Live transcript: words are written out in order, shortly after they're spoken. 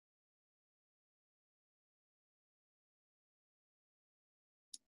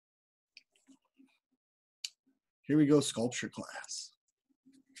Here we go, sculpture class.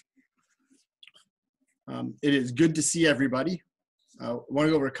 It is good to see everybody. I want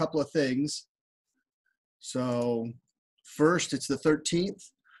to go over a couple of things. So first, it's the 13th.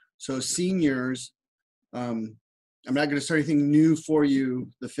 So seniors, I'm not going to start anything new for you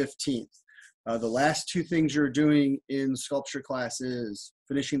the 15th. The last two things you're doing in sculpture class is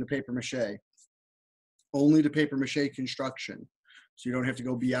finishing the paper mache. Only the paper mache construction. So you don't have to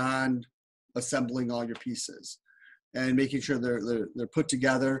go beyond assembling all your pieces and making sure they're put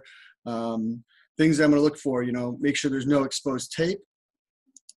together. Things I'm going to look for, make sure there's no exposed tape.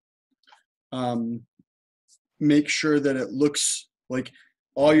 Make sure that it looks like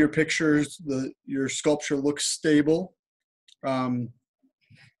all your pictures, your sculpture looks stable. And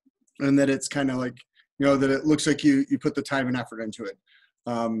that it's kind of like, that it looks like you put the time and effort into it.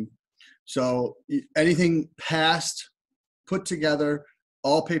 So anything past, put together,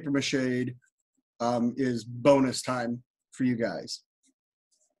 all paper mache is bonus time for you guys.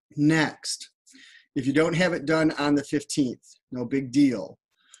 Next, if you don't have it done on the 15th, no big deal.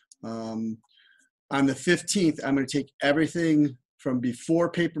 On the 15th, I'm going to take everything from before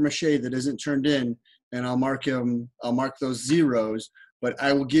paper mache that isn't turned in, and I'll mark those zeros, but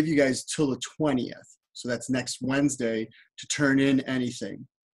I will give you guys till the 20th. So that's next Wednesday to turn in anything.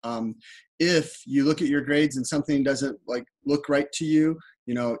 If you look at your grades and something doesn't look right to you,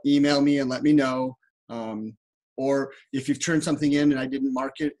 email me and let me know. Or if you've turned something in and I didn't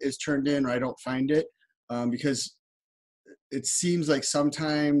mark it as turned in, or I don't find it, because it seems like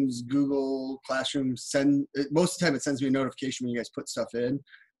sometimes Google Classroom most of the time it sends me a notification when you guys put stuff in,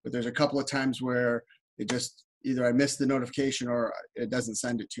 but there's a couple of times where it just either I missed the notification or it doesn't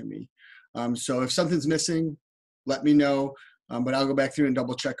send it to me. So if something's missing, let me know, but I'll go back through and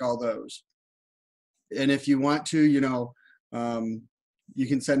double check all those. And if you want to, you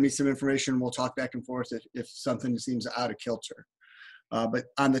can send me some information. We'll talk back and forth if something seems out of kilter. But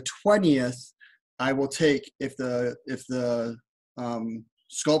on the 20th, I will take, if the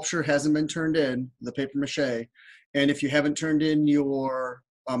sculpture hasn't been turned in, the paper mache, and if you haven't turned in your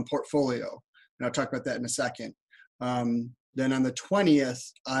portfolio, and I'll talk about that in a second. Then on the 20th,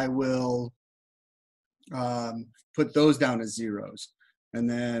 I will put those down as zeros. And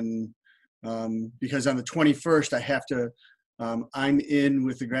then, because on the 21st, I have to, I'm in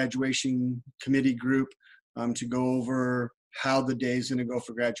with the graduation committee group to go over how the day is going to go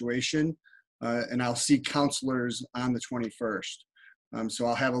for graduation. And I'll see counselors on the 21st. So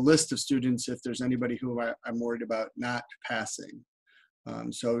I'll have a list of students if there's anybody who I'm worried about not passing.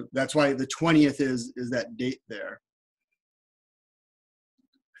 So that's why the 20th is that date there.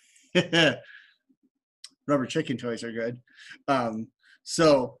 Rubber chicken toys are good.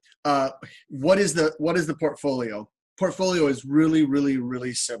 So what is the portfolio? Portfolio is really, really,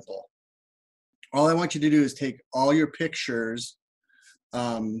 really simple. All I want you to do is take all your pictures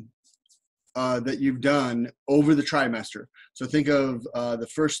that you've done over the trimester. So think of the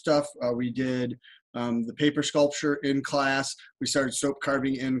first stuff we did, the paper sculpture in class. We started soap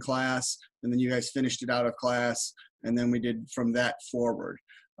carving in class, and then you guys finished it out of class, and then we did from that forward.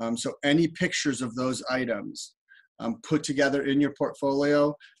 So any pictures of those items put together in your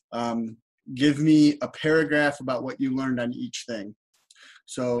portfolio, give me a paragraph about what you learned on each thing.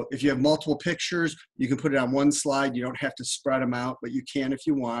 So if you have multiple pictures, you can put it on one slide. You don't have to spread them out, but you can if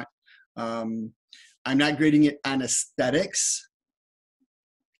you want. I'm not grading it on aesthetics.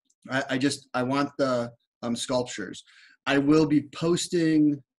 I want the sculptures. I will be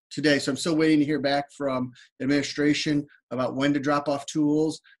posting today, so I'm still waiting to hear back from administration about when to drop off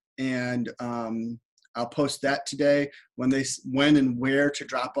tools, and I'll post that today, when and where to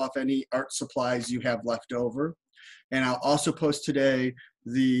drop off any art supplies you have left over. And I'll also post today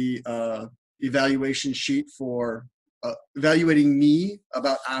the evaluation sheet for evaluating me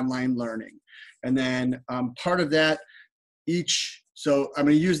about online learning. And then part of that, so I'm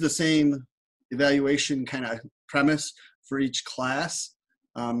going to use the same evaluation kind of premise for each class,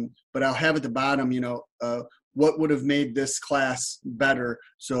 but I'll have at the bottom, what would have made this class better.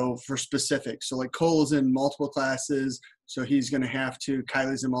 So for specifics, so like Cole's in multiple classes, so he's going to have to,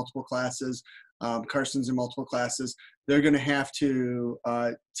 Kylie's in multiple classes, Carson's in multiple classes. They're going to have to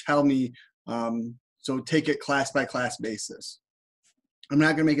tell me, so take it class by class basis. I'm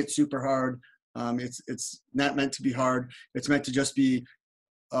not going to make it super hard. It's not meant to be hard. It's meant to just be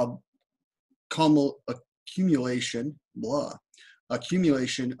a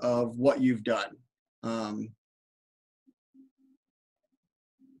accumulation of what you've done.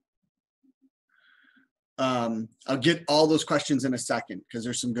 I'll get all those questions in a second because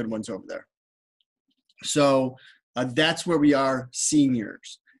there's some good ones over there. So that's where we are,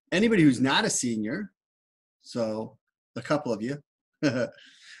 seniors. Anybody who's not a senior, So a couple of you.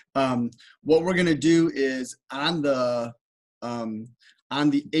 What we're going to do is um, on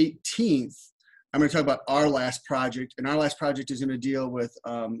the 18th, I'm going to talk about our last project, and our last project is going to deal with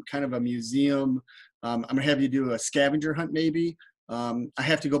kind of a museum. I'm going to have you do a scavenger hunt, maybe. I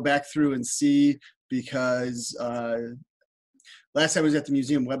have to go back through and see because last time I was at the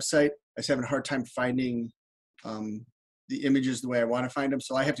museum website, I was having a hard time finding the images the way I want to find them.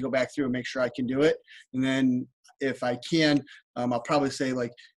 So I have to go back through and make sure I can do it. And then if I can, I'll probably say,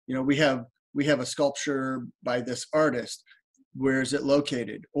 like, you know, we have a sculpture by this artist. Where is it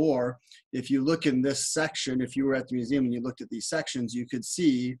located? Or if you look in this section, if you were at the museum and you looked at these sections, you could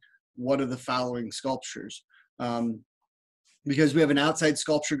see what are the following sculptures. Because we have an outside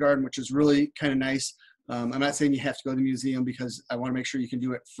sculpture garden, which is really kind of nice. I'm not saying you have to go to the museum because I want to make sure you can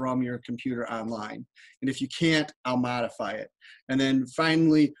do it from your computer online. And if you can't, I'll modify it. And then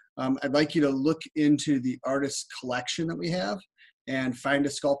finally, I'd like you to look into the artist collection that we have and find a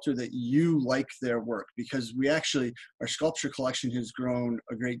sculptor that you like their work, because our sculpture collection has grown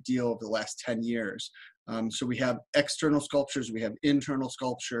a great deal over the last 10 years. So we have external sculptures, we have internal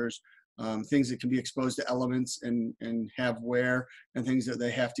sculptures, things that can be exposed to elements and have wear, and things that they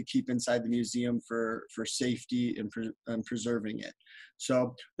have to keep inside the museum for safety and preserving it.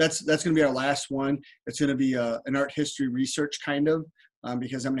 So that's going to be our last one. It's going to be an art history research kind of,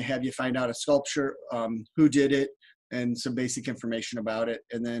 because I'm going to have you find out a sculpture, who did it, and some basic information about it,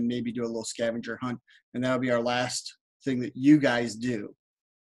 and then maybe do a little scavenger hunt. And that'll be our last thing that you guys do.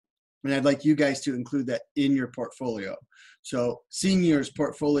 And I'd like you guys to include that in your portfolio. So seniors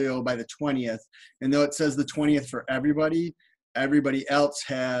portfolio by the 20th, and though it says the 20th for everybody, everybody else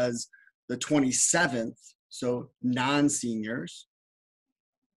has the 27th, so non-seniors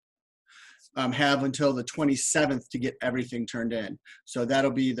have until the 27th to get everything turned in. So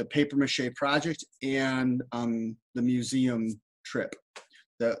that'll be the paper mache project and the museum trip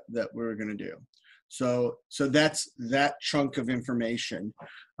that we're gonna do. So that's that chunk of information.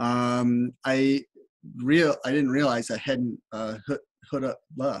 I didn't realize I hadn't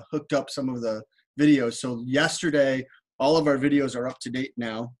hooked up some of the videos. So yesterday, all of our videos are up to date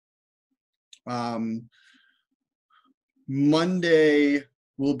now. Monday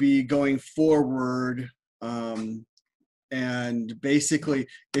we'll be going forward, and basically,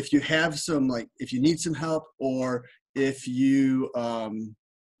 if you have some, like, if you need some help, or if you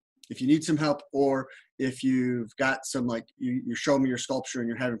need some help, or if you've got some, like, you're showing me your sculpture and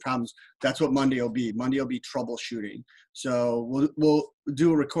you're having problems, that's what Monday will be. Monday will be troubleshooting. So we'll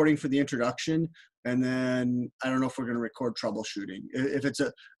do a recording for the introduction, and then I don't know if we're going to record troubleshooting. If it's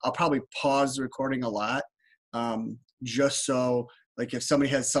I'll probably pause the recording a lot, just so, like, if somebody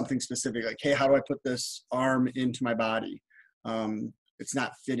has something specific, like, hey, how do I put this arm into my body? It's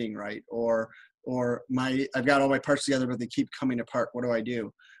not fitting right, or I've got all my parts together, but they keep coming apart. What do I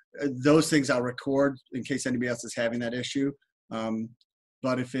do? Those things I'll record in case anybody else is having that issue.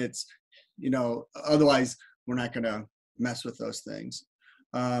 But if it's, otherwise we're not going to mess with those things.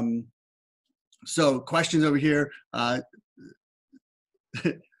 So questions over here. I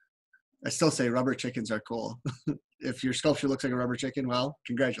still say rubber chickens are cool. If your sculpture looks like a rubber chicken, well,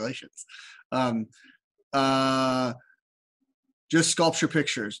 congratulations. Just sculpture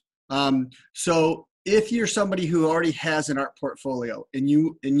pictures. So if you're somebody who already has an art portfolio and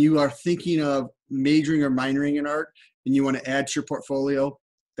you are thinking of majoring or minoring in art and you want to add to your portfolio,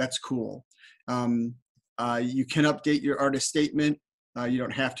 that's cool. You can update your artist statement. You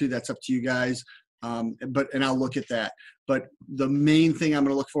don't have to, that's up to you guys. And I'll look at that. But the main thing I'm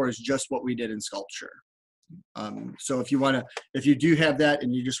going to look for is just what we did in sculpture. So if you do have that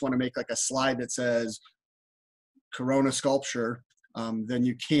and you just want to make like a slide that says Corona sculpture, then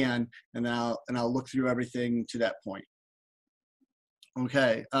you can, and I'll look through everything to that point.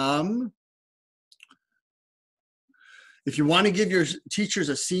 Okay. If you want to give your teachers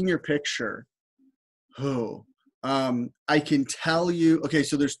a senior picture, I can tell you, okay,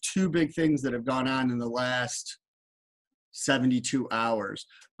 so there's two big things that have gone on in the last 72 hours.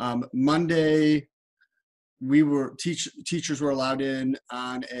 Monday, teachers were allowed in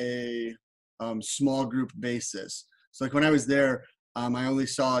on a small group basis. So like when I was there, I only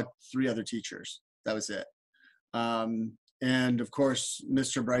saw 3 other teachers. That was it. And of course,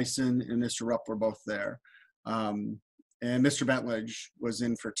 Mr. Bryson and Mr. Rupp were both there. And Mr. Bentledge was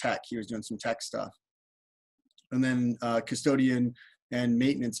in for tech. He was doing some tech stuff. And then custodian and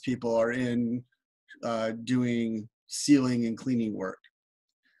maintenance people are in doing sealing and cleaning work.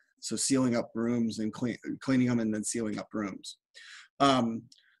 So sealing up rooms and cleaning them and then sealing up rooms.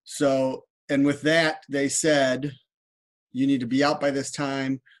 And with that, they said, you need to be out by this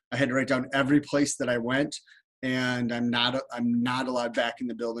time. I had to write down every place that I went, and I'm not allowed back in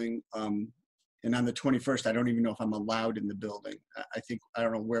the building. And on the 21st, I don't even know if I'm allowed in the building. I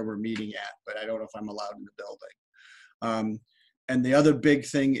don't know where we're meeting at, but I don't know if I'm allowed in the building. And the other big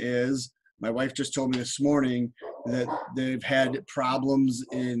thing is, my wife just told me this morning that they've had problems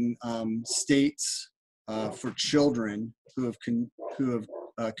in states for children who have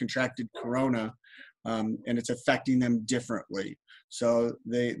contracted corona, and it's affecting them differently. So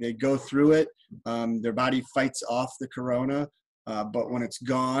they go through it. Their body fights off the corona, but when it's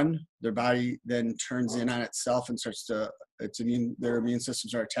gone, their body then turns in on itself and starts to their immune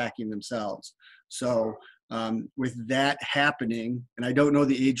systems are attacking themselves. So with that happening, and I don't know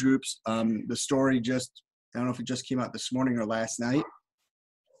the age groups, the story I don't know if it just came out this morning or last night.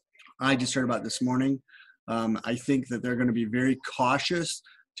 I just heard about it this morning. I think that they're going to be very cautious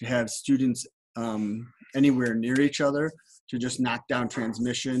to have students anywhere near each other, to just knock down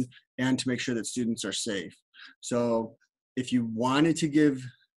transmission and to make sure that students are safe. So if you wanted to give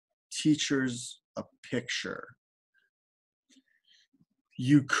teachers a picture,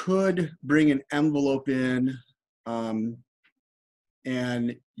 you could bring an envelope in, and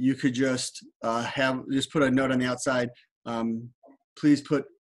you could just put a note on the outside. Please put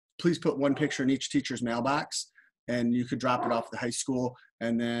one picture in each teacher's mailbox, and you could drop it off at the high school.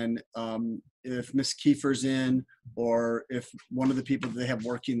 And then if Miss Kiefer's in, or if one of the people that they have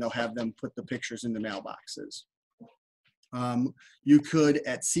working, they'll have them put the pictures in the mailboxes. You could,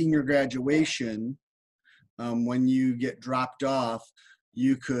 at senior graduation, when you get dropped off,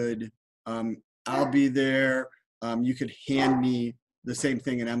 you could, I'll be there. You could hand me the same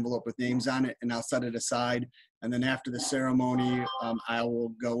thing, an envelope with names on it, and I'll set it aside. And then after the ceremony, I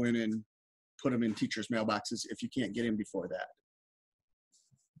will go in and put them in teachers' mailboxes if you can't get in before that.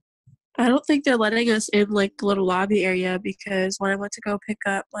 I don't think they're letting us in like the little lobby area, because when I went to go pick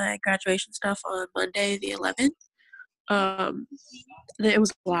up my graduation stuff on Monday, the 11th, it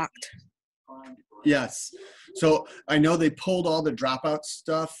was blocked. Yes. So I know they pulled all the dropout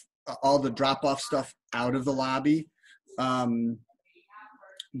stuff, all the drop-off stuff out of the lobby,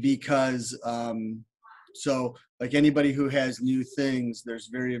 because so like anybody who has new things, there's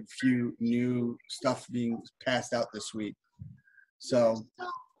very few new stuff being passed out this week. So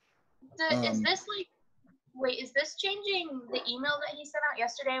is this is this changing the email that he sent out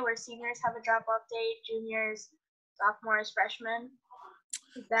yesterday where seniors have a drop-off date, juniors, sophomores, freshmen?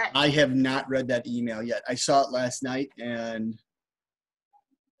 I have not read that email yet. I saw it last night, and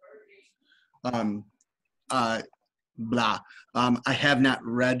I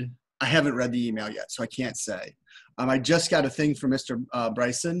haven't read the email yet, so I can't say. I just got a thing from Mr.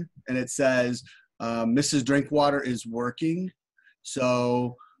 Bryson, and it says Mrs. Drinkwater is working,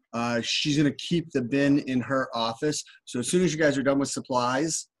 so she's going to keep the bin in her office. So as soon as you guys are done with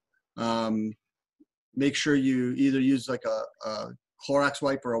supplies, make sure you either use like a Clorox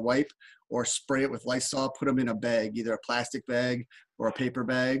wipe or a wipe, or spray it with Lysol. Put them in a bag, either a plastic bag or a paper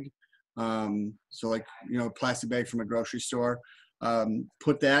bag. So like, plastic bag from a grocery store.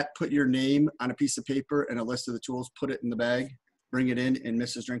 Put your name on a piece of paper and a list of the tools, put it in the bag, bring it in, and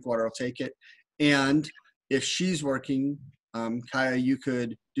Mrs. Drinkwater will take it. And if she's working, Kaya, you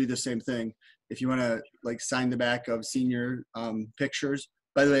could do the same thing. If you want to like sign the back of senior pictures.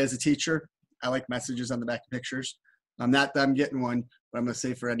 By the way, as a teacher, I like messages on the back of pictures. Not that I'm getting one, but I'm going to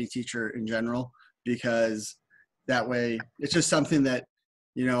say for any teacher in general, because that way it's just something that,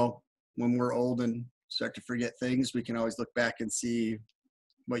 when we're old and start to forget things, we can always look back and see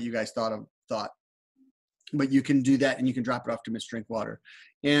what you guys thought. But you can do that, and you can drop it off to Miss Drinkwater.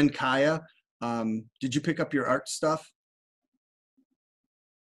 And Kaya, did you pick up your art stuff?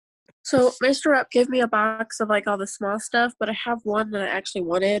 So Mr. Rep gave me a box of like all the small stuff, but I have one that I actually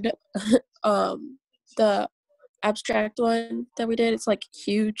wanted. The abstract one that we did, it's like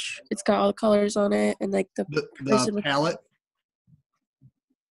huge. It's got all the colors on it, and like the palette.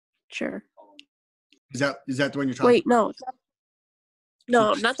 Sure. Is that the one you're talking? Wait, no,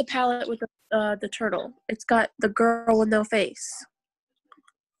 not the palette with the turtle. It's got the girl with no face.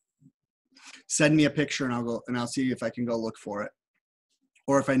 Send me a picture, and I'll see if I can go look for it,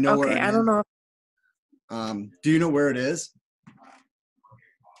 or if I know where it is. Okay, I don't know. Do you know where it is?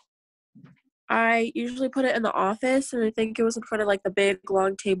 I usually put it in the office, and I think it was in front of like the big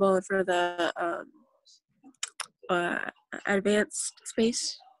long table in front of the advanced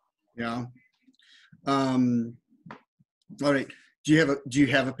space. Yeah. All right. Do you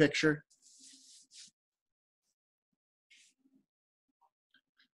have a picture?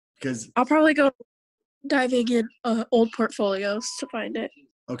 Because I'll probably go diving in old portfolios to find it.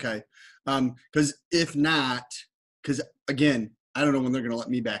 Okay. Because if not, because again, I don't know when they're going to let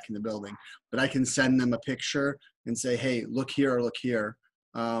me back in the building, but I can send them a picture and say, hey, look here or look here.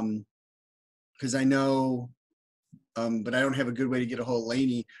 Because I know, but I don't have a good way to get a hold of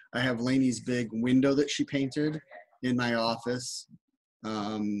Lainey. I have Lainey's big window that she painted in my office.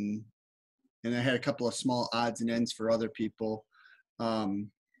 And I had a couple of small odds and ends for other people.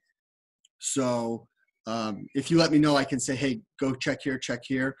 So if you let me know, I can say, hey, go check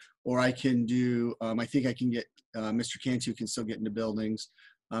here, or I can do, I think I can get Mr. Cantu can still get into buildings,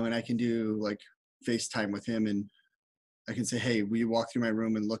 and I can do like FaceTime with him, and I can say, hey, will you walk through my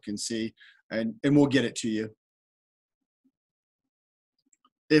room and look and see, and we'll get it to you.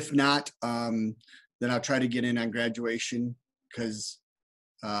 If not, then I'll try to get in on graduation, because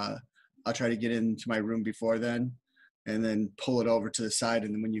I'll try to get into my room before then, and then pull it over to the side.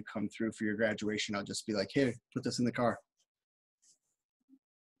 And then when you come through for your graduation, I'll just be like, hey, put this in the car.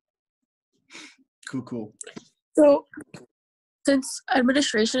 Cool. So since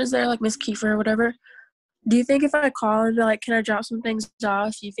administration is there, like Miss Kiefer or whatever, do you think if I call and be like, can I drop some things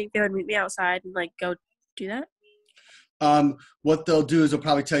off, you think they would meet me outside and like go do that? What they'll do is they'll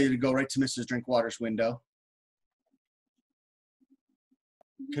probably tell you to go right to Mrs. Drinkwater's window.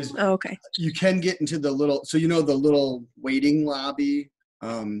 Because okay. You can get into the little, so the little waiting lobby,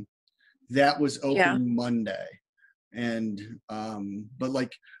 that was open Monday. And, but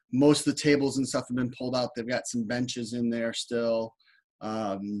like most of the tables and stuff have been pulled out. They've got some benches in there still.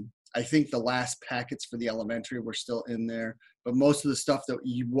 I think the last packets for the elementary were still in there, but most of the stuff that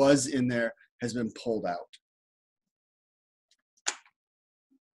was in there has been pulled out.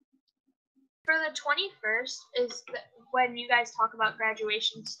 For the 21st is when you guys talk about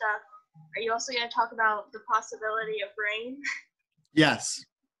graduation stuff. Are you also going to talk about the possibility of rain? Yes.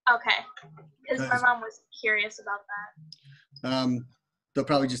 Okay. Because my mom was curious about that. They'll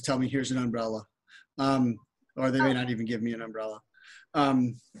probably just tell me, here's an umbrella. Or they may not even give me an umbrella.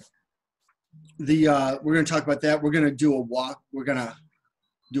 We're going to talk about that. We're going to do a walk. We're going to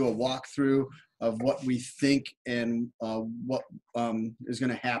do a walkthrough of what we think and what is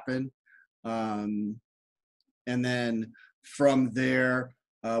going to happen. And then from there,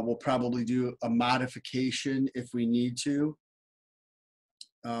 we'll probably do a modification if we need to.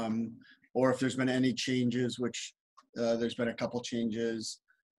 Or if there's been any changes, which there's been a couple changes.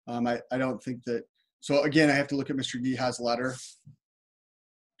 I don't think that, so again, I have to look at Mr. Giha's letter.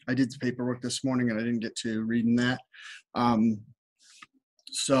 I did the paperwork this morning and I didn't get to reading that.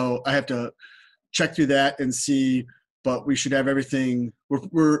 So I have to check through that and see, but we should have everything.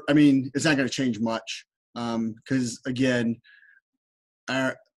 I mean, it's not going to change much because again,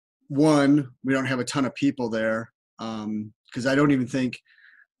 we don't have a ton of people there because I don't even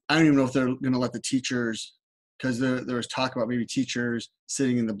know if they're going to let the teachers, because there was talk about maybe teachers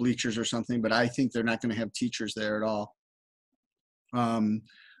sitting in the bleachers or something, but I think they're not going to have teachers there at all.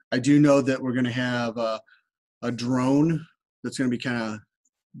 I do know that we're going to have a drone that's going to be kind of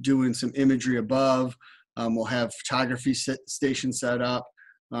doing some imagery above. We'll have photography station set up.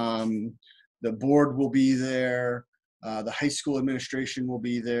 The board will be there. The high school administration will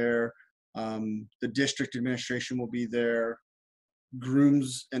be there. The district administration will be there.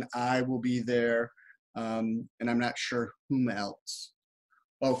 Grooms and I will be there. And I'm not sure whom else.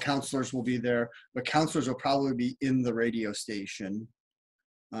 Oh, counselors will be there, but counselors will probably be in the radio station.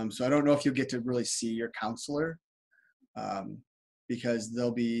 So I don't know if you'll get to really see your counselor because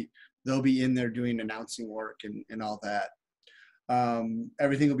they'll be in there doing announcing work and all that.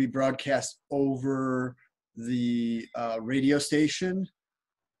 Everything will be broadcast over the radio station,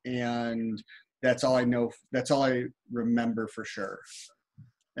 and that's all I know. That's all I remember for sure.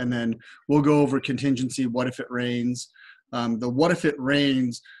 And then we'll go over contingency. What if it rains? The what if it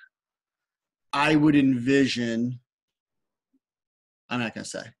rains, I would envision, I'm not going to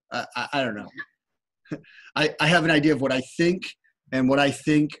say. I don't know. I have an idea of what I think, and what I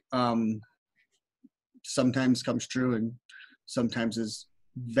think sometimes comes true and sometimes is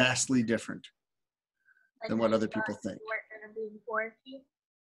vastly different than what other people think. We weren't going to be in quarantine?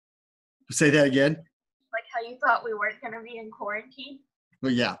 Say that again? Like how you thought we weren't going to be in quarantine?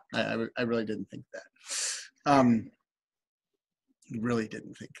 Well, yeah, I really didn't think that. Really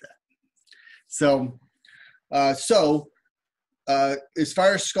didn't think that. So as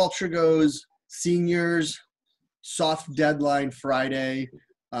far as sculpture goes, seniors, soft deadline Friday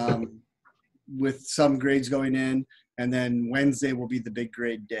with some grades going in, and then Wednesday will be the big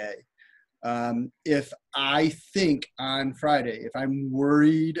grade day. If I think on Friday, if I'm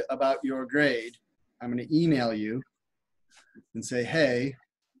worried about your grade, I'm going to email you and say, hey,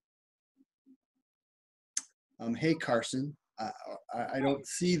 hey Carson, I don't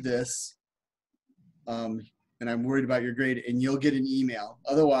see this. and I'm worried about your grade, and you'll get an email.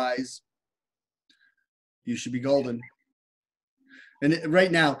 Otherwise, you should be golden. And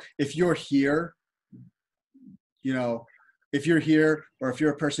right now, if you're here, you know, if you're here, or if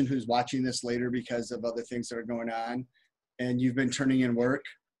you're a person who's watching this later because of other things that are going on, and you've been turning in work,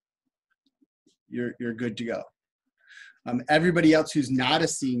 you're good to go. Everybody else who's not a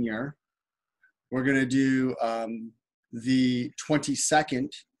senior, we're going to do the 22nd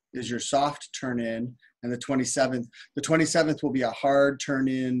is your soft turn in, and the 27th will be a hard turn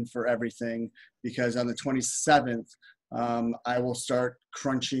in for everything, because on the 27th, I will start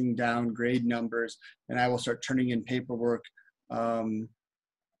crunching down grade numbers, and I will start turning in paperwork the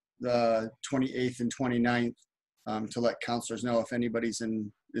 28th and 29th to let counselors know if anybody's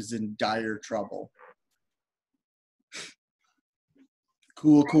is in dire trouble.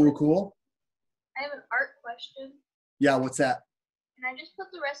 Cool. I have an art question. Yeah, what's that? Can I just put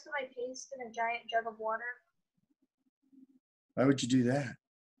the rest of my paste in a giant jug of water? Why would you do that?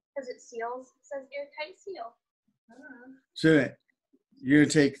 Because it seals. It says airtight seal. So you're going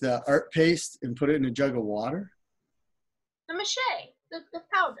to take the art paste and put it in a jug of water? The mache, the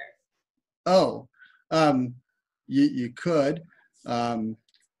powder. Oh, you could. The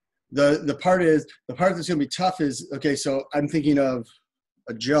part that's going to be tough is, okay, so I'm thinking of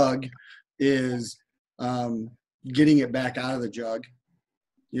a jug is getting it back out of the jug.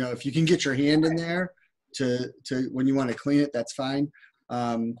 You know, if you can get your hand in there to when you want to clean it, that's fine.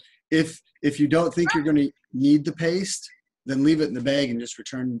 If you don't think you're going to need the paste, then leave it in the bag and just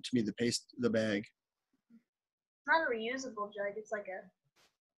return to me the bag. It's not a reusable jug. It's like a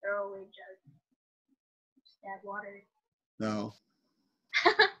throwaway jug. Just add water. No.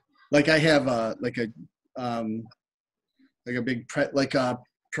 Like I have like a big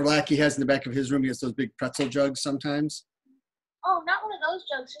Perlacki has in the back of his room. He has those big pretzel jugs sometimes. Oh, not one of those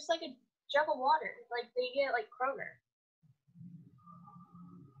jugs. Just like a jug of water, like they get like Kroger.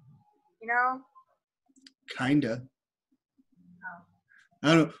 You know? Kinda.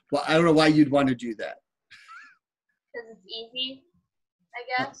 Oh. I don't know why you'd want to do that. Because it's easy,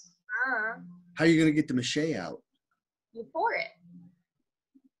 I guess. How are you gonna get the mache out? You pour it.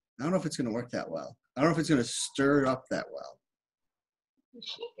 I don't know if it's gonna work that well. I don't know if it's gonna stir it up that well. You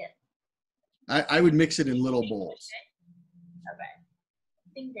shake it. I would mix it in little bowls. Okay.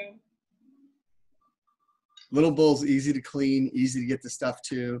 Ding ding. Little bowls, easy to clean, easy to get the stuff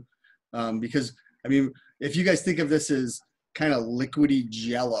to. Because, I mean, if you guys think of this as kind of liquidy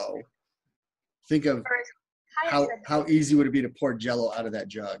Jello, think of how easy would it be to pour Jello out of that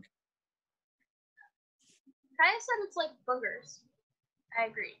jug. Kaya said it's like boogers. I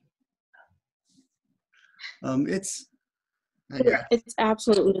agree. It's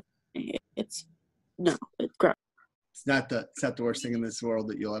absolutely, it's gross. It's not the worst thing in this world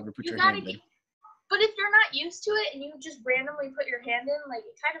that you'll ever put your hand in. But if you're not used to it and you just randomly put your hand in, like,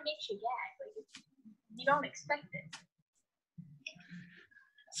 it kind of makes you gag. Like, you don't expect it.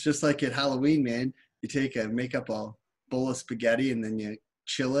 It's just like at Halloween, man. You make up a bowl of spaghetti and then you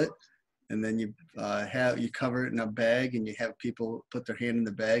chill it, and then you cover it in a bag, and you have people put their hand in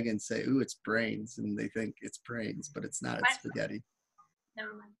the bag and say, "Ooh, it's brains," and they think it's brains, but it's not. It's spaghetti.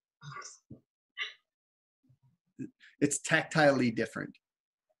 Never mind. It's tactilely different.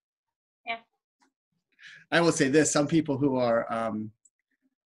 Yeah. I will say this: some people who are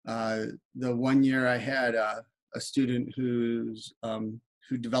the one year I had a student who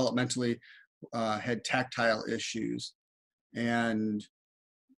developmentally had tactile issues, and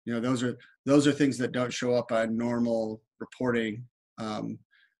you know those are things that don't show up on normal reporting,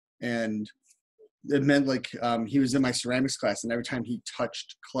 and it meant like he was in my ceramics class, and every time he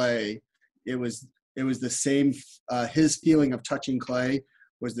touched clay, it was the same. His feeling of touching clay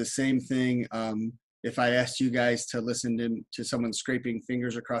was the same thing. If I asked you guys to listen to someone scraping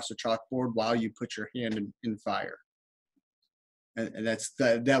fingers across a chalkboard while you put your hand in fire, and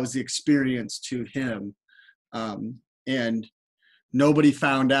that was the experience to him, and nobody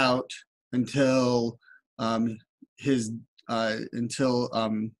found out until I was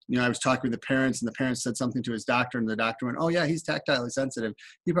talking with the parents, and the parents said something to his doctor, and the doctor went, "Oh yeah, he's tactilely sensitive.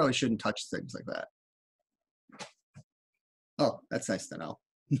 He probably shouldn't touch things like that." Oh, that's nice to know.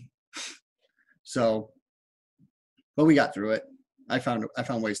 So, but we got through it. I found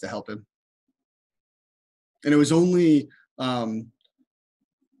ways to help him, and it was only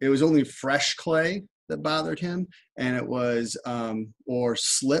fresh clay that bothered him, and it was or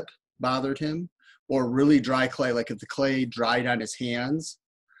slip bothered him, or really dry clay, like if the clay dried on his hands,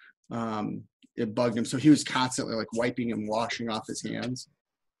 it bugged him. So he was constantly like wiping and washing off his hands.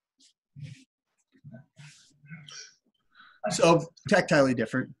 So tactilely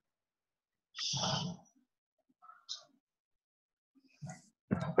different.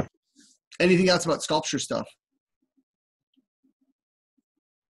 anything else about sculpture stuff?